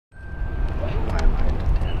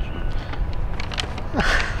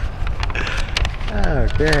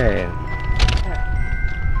Okay.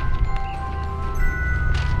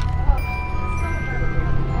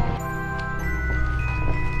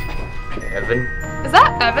 Evan? Is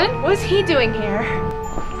that Evan? What is he doing here?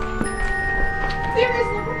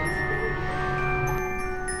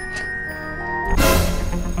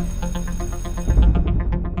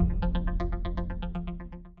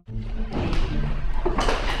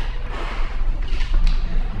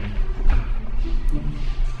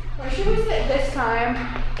 Where should we sit this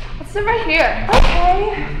time? Let's sit right here.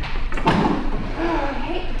 Okay. Oh, I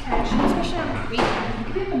hate detention, especially on the weekend.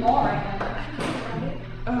 You get the mall right now.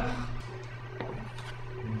 Ugh.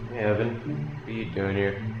 Hey, Evan. What are you doing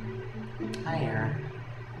here? Hi, Aaron.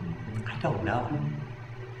 I don't know.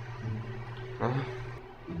 Huh?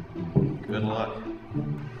 Good luck.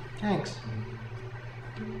 Thanks.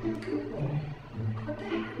 What the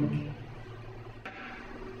heck?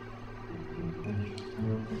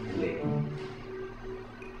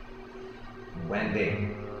 Wendy.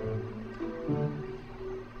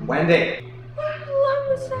 Wendy! Long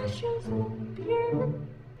mustachios and beard.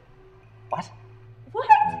 What? What?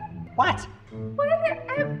 What? What is it?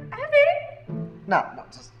 Evan? No,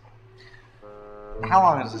 just... How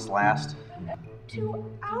long does this last?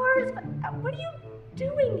 2 hours? What are you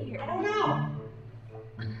doing here? I don't know.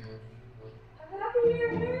 Happy New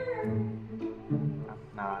Year. I'm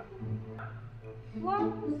not. Long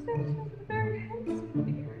mustachios and very handsome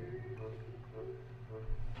beard.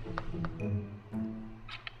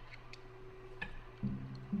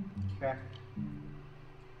 Okay.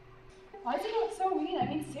 Why is he not so mean? I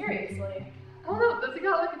mean, seriously. I don't know. Does he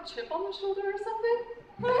got like a chip on the shoulder or something?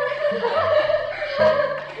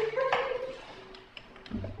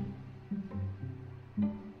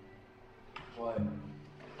 What?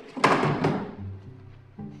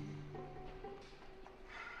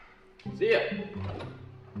 See ya.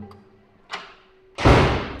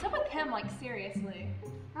 What's up with him? Like, seriously?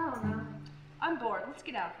 I don't know. I'm bored. Let's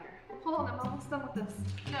get out of here. Hold on, I'm almost done with this.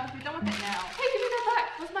 No, you're done with it now. Hey, give me that back.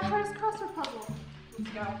 What's my hardest crossword puzzle?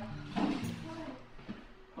 Let's go.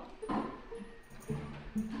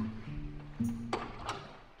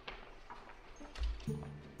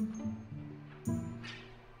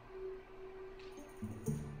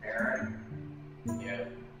 Aaron, Yeah.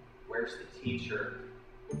 where's the teacher?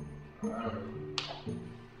 I don't know.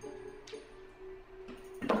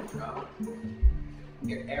 Oh.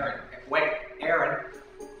 Here, Aaron. Wait, Aaron.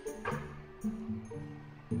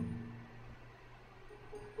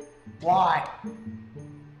 Why?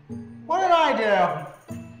 What did I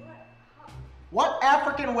do? What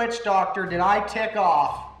African witch doctor did I tick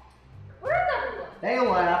off? Where's everyone? They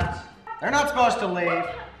left. They're not supposed to leave.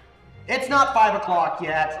 It's not 5 o'clock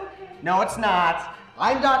yet. No, it's not.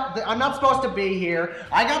 I'm not supposed to be here.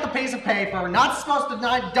 I got the piece of paper. Not supposed to.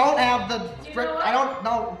 I don't have the. I don't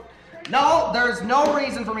know. No, there's no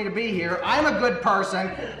reason for me to be here. I'm a good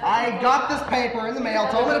person. I got this paper in the mail,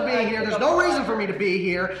 told me to be here. There's no reason for me to be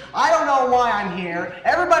here. I don't know why I'm here.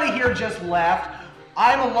 Everybody here just left.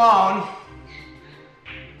 I'm alone.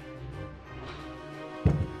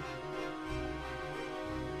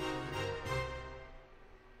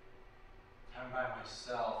 I'm by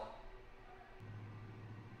myself.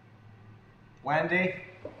 Wendy?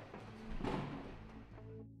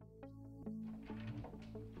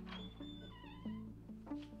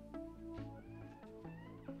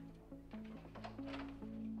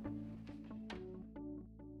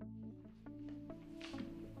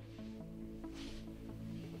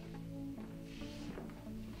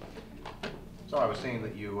 So I was seeing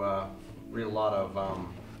that you read a lot of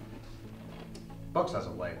books as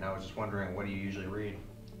of late, and I was just wondering, what do you usually read?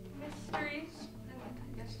 Mysteries.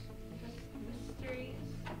 I guess mysteries.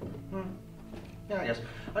 Yeah, I guess.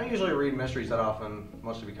 I don't usually read mysteries that often,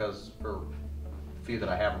 mostly because for the few that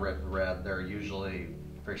I have read, they're usually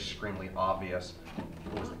very screamingly obvious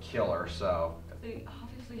who was the killer, so... They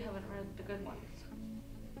obviously haven't read the good ones.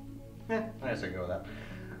 Yeah, I guess I can go with that.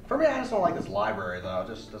 For me, I just don't like this library, though. It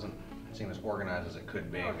just doesn't seem as organized as it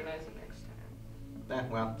could be. Organize it next time.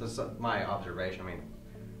 Well, this is my observation. I mean,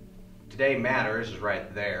 Today Matters is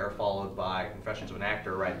right there, followed by Confessions of an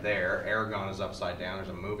Actor right there. Aragon is upside down. There's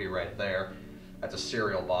a movie right there. That's a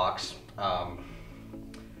cereal box.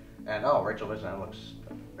 And oh, Rachel Vision, that looks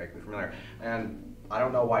vaguely familiar. And I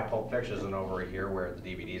don't know why Pulp Fiction isn't over here where the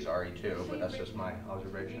DVDs are too, but that's just my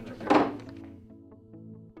observation.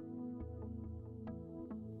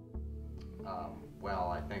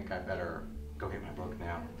 Well, I think I better go get my book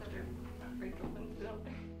now.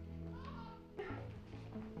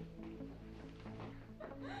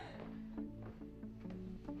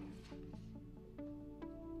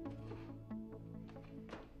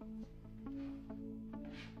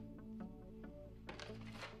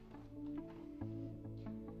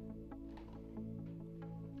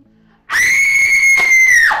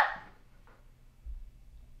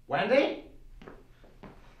 Wendy?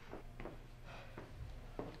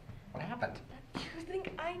 What happened? You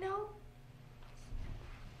think I know?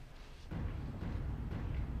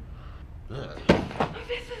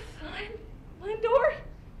 This is line door.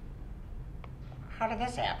 How did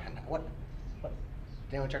this happen? What? Did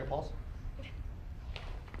anyone check a pulse?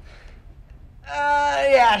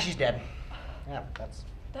 Yeah, she's dead. Yeah, that's...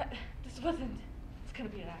 This wasn't... It's gonna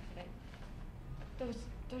be an accident.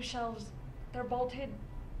 Those shelves, they're bolted.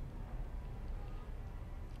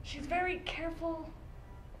 She's very careful.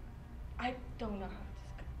 I don't know how to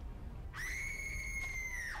describe.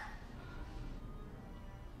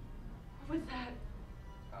 What was that?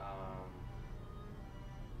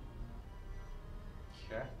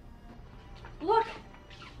 Okay. Look!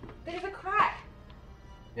 There's a crack!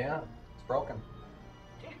 Yeah, it's broken.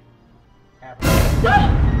 Ah!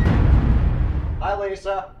 Hi,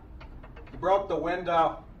 Lisa. You broke the window.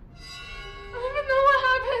 I don't even know what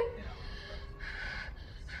happened.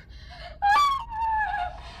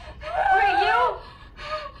 Wait, you!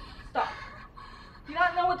 Stop. Do you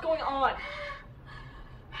not know what's going on?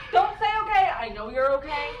 Don't say okay. I know you're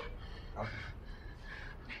okay. Okay.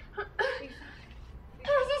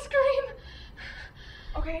 There was a scream.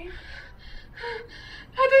 Okay.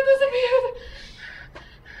 Heather disappeared.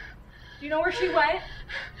 Do you know where she went?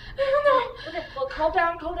 I don't know. Okay, well, calm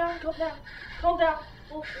down.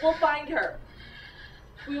 We'll find her.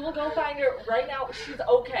 We will go find her right now. She's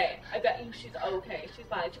okay. I bet you she's okay. She's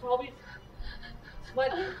fine. She probably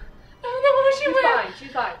went. I don't know where she went.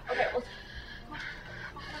 She's fine. Okay,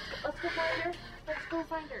 let's go find her. Let's go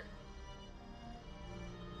find her.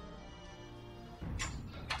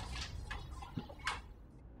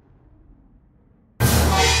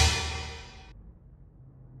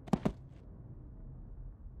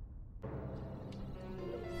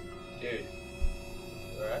 Dude.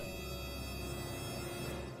 Alright?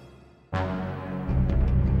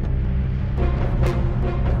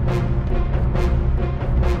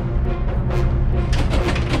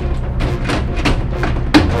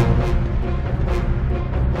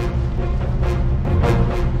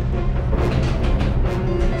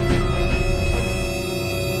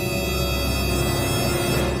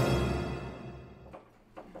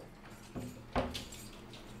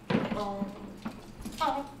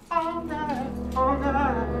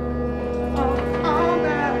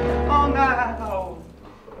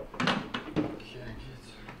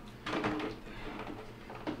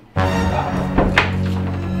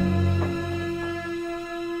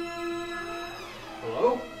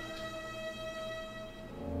 Hello?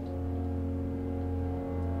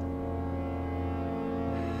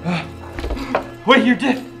 Wait, you're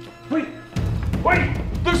dead! Wait!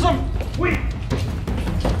 There's some... Wait!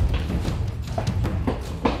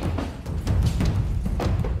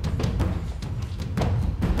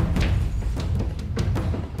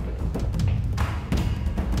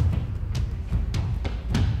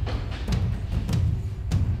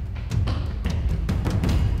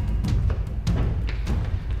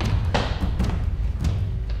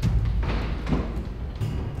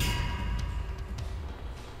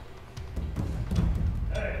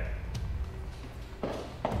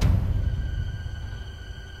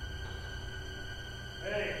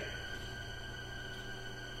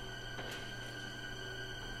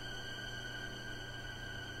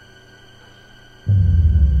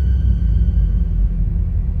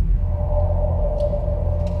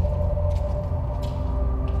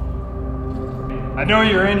 I know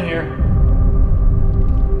you're in here.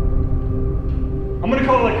 I'm gonna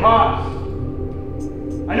call the cops.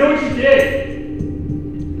 I know what you did.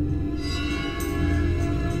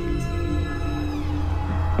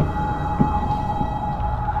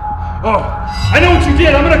 Oh, I know what you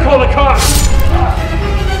did. I'm gonna call the cops.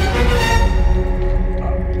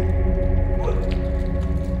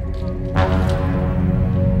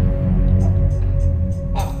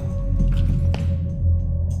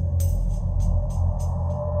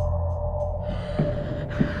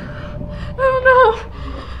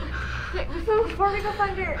 Before we go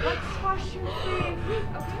find her, let's wash your face.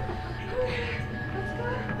 Okay? Let's go.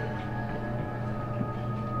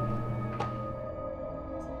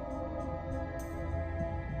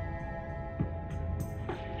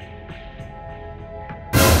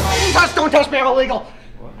 Don't touch me, I'm illegal!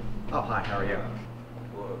 What? Oh, hi, how are you?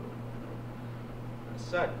 Whoa. That's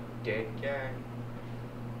that dead guy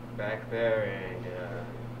back there, and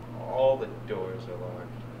all the doors are locked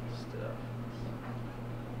and stuff.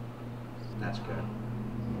 That's good.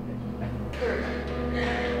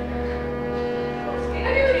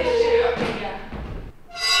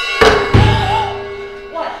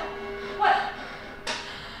 What?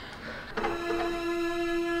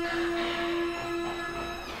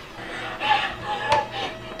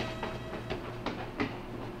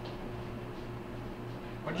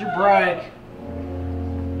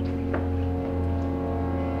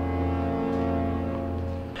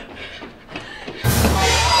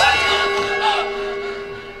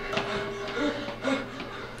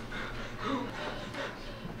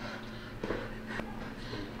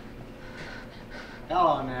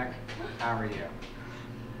 Hello, Nick. How are you?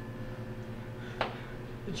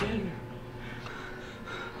 The janitor.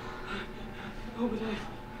 Over there.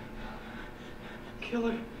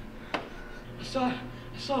 Killer. I saw it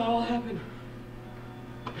all happen.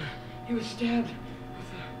 He was stabbed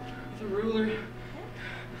with a ruler.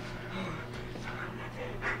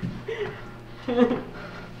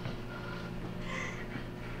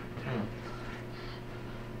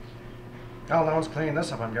 Oh, no one's cleaning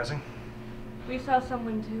this up, I'm guessing. We saw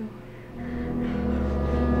someone too.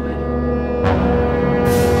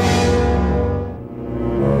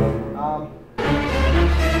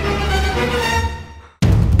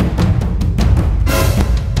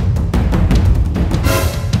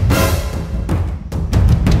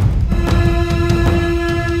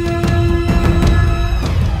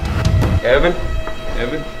 Evan,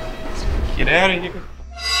 let's get out of here.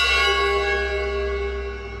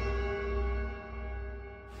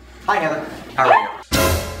 Hi, Heather. How are you?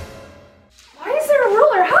 Why is there a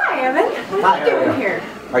ruler? Hi, Evan. What Hi, are you doing how are you? here?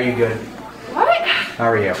 Are you good? What? How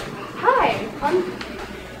are you? Hi.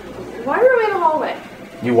 Why are we in the hallway?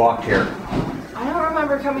 You walked here. I don't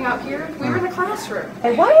remember coming out here. We were in the classroom.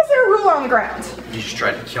 And why is there a ruler on the ground? You just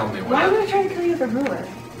tried to kill me with Why it. would I try to kill you with a ruler?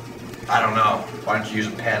 I don't know. Why don't you use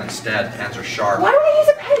a pen instead? Pens are sharp. Why would I use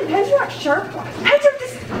a pen? Pens are not sharp. Pens are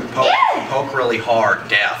just... Poke really hard.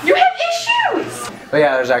 Death. You have issues! But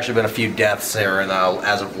yeah, there's actually been a few deaths here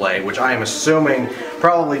as of late, which I am assuming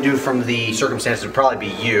probably due from the circumstances would probably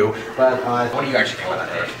be you. But what do you actually think about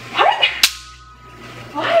that?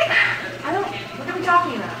 What? I don't... What are we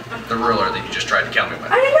talking about? The ruler that you just tried to kill me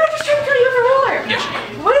with. I did not just try to kill you with a ruler! Yes,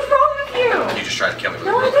 you did. What is wrong with you? You just tried to kill me with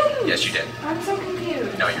No, a ruler. I didn't. Yes, you did. I'm so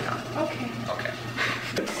confused. No, you're not. Okay. Okay.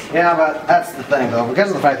 Yeah, but that's the thing, though. Because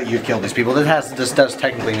of the fact that you've killed these people, this does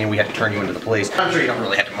technically mean we had to turn you into the police. I'm sure you don't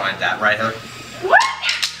really have to mind that, right, Heather? What?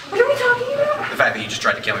 What are we talking about? The fact that you just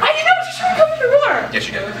tried to kill me. I did not just try to kill you with a ruler! Yes,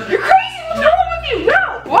 you did. You're crazy! What's wrong with you? No!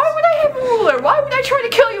 Why would I have a ruler? Why would I try to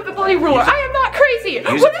kill you with a bloody ruler? I am not crazy! Use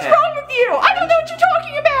What a is pen. wrong with you? I don't know what you're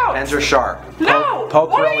talking about! Pens are sharp. No! Poke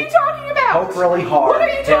What really, are you talking about? Poke really hard. What are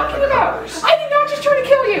you Death talking about? occurs. I did not just try to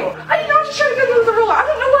kill you! I did not just try to kill you with a ruler! I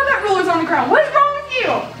don't know why that ruler's on the ground! What is wrong with you?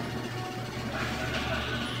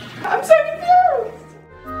 I'm so confused!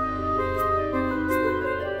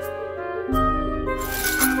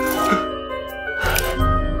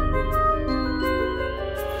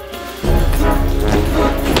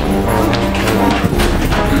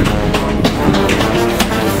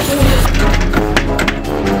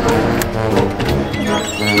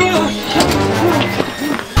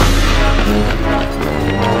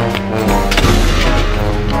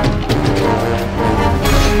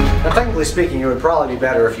 Now, technically speaking, it would probably be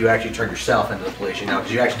better if you actually turned yourself into the police, you know,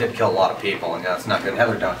 because you actually did kill a lot of people, and that's not good.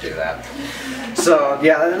 Heather, don't do that. So,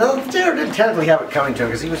 yeah, the janitor didn't technically have it coming to him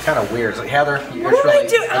because he was kind of weird. It's like, Heather, you're What am I really,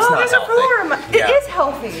 doing? that's Oh, not there's healthy. a ruler. Yeah. It is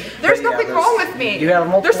healthy. There's But yeah, nothing wrong with me. You have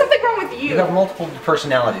multiple, There's something wrong with you. You have multiple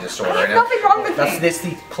personality disorder. I have and nothing wrong with me. That's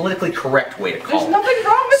the politically correct way to call There's it. nothing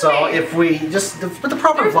wrong with So me. if we just, with the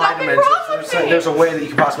proper There's nothing vitamins, wrong with me. there's a way that you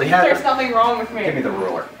can possibly have There's it. nothing wrong with me. Give me the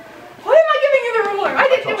ruler. Why am I giving you the ruler? I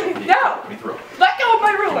didn't do told you. anything. No. Give me the ruler. Let go of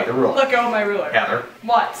my ruler. Give me the ruler. Let go of my ruler. Heather,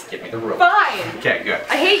 What? give me the ruler. Fine. Okay, good.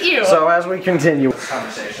 I hate you. So as we continue this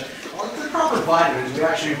conversation, well, with the proper vitamins, we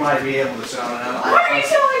actually might be able to sound it out. Why are you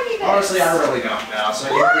telling me this? Honestly, I really don't know. So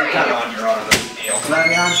you're Why? kind of on your own in this deal. But I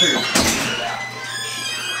mean, I'm sure.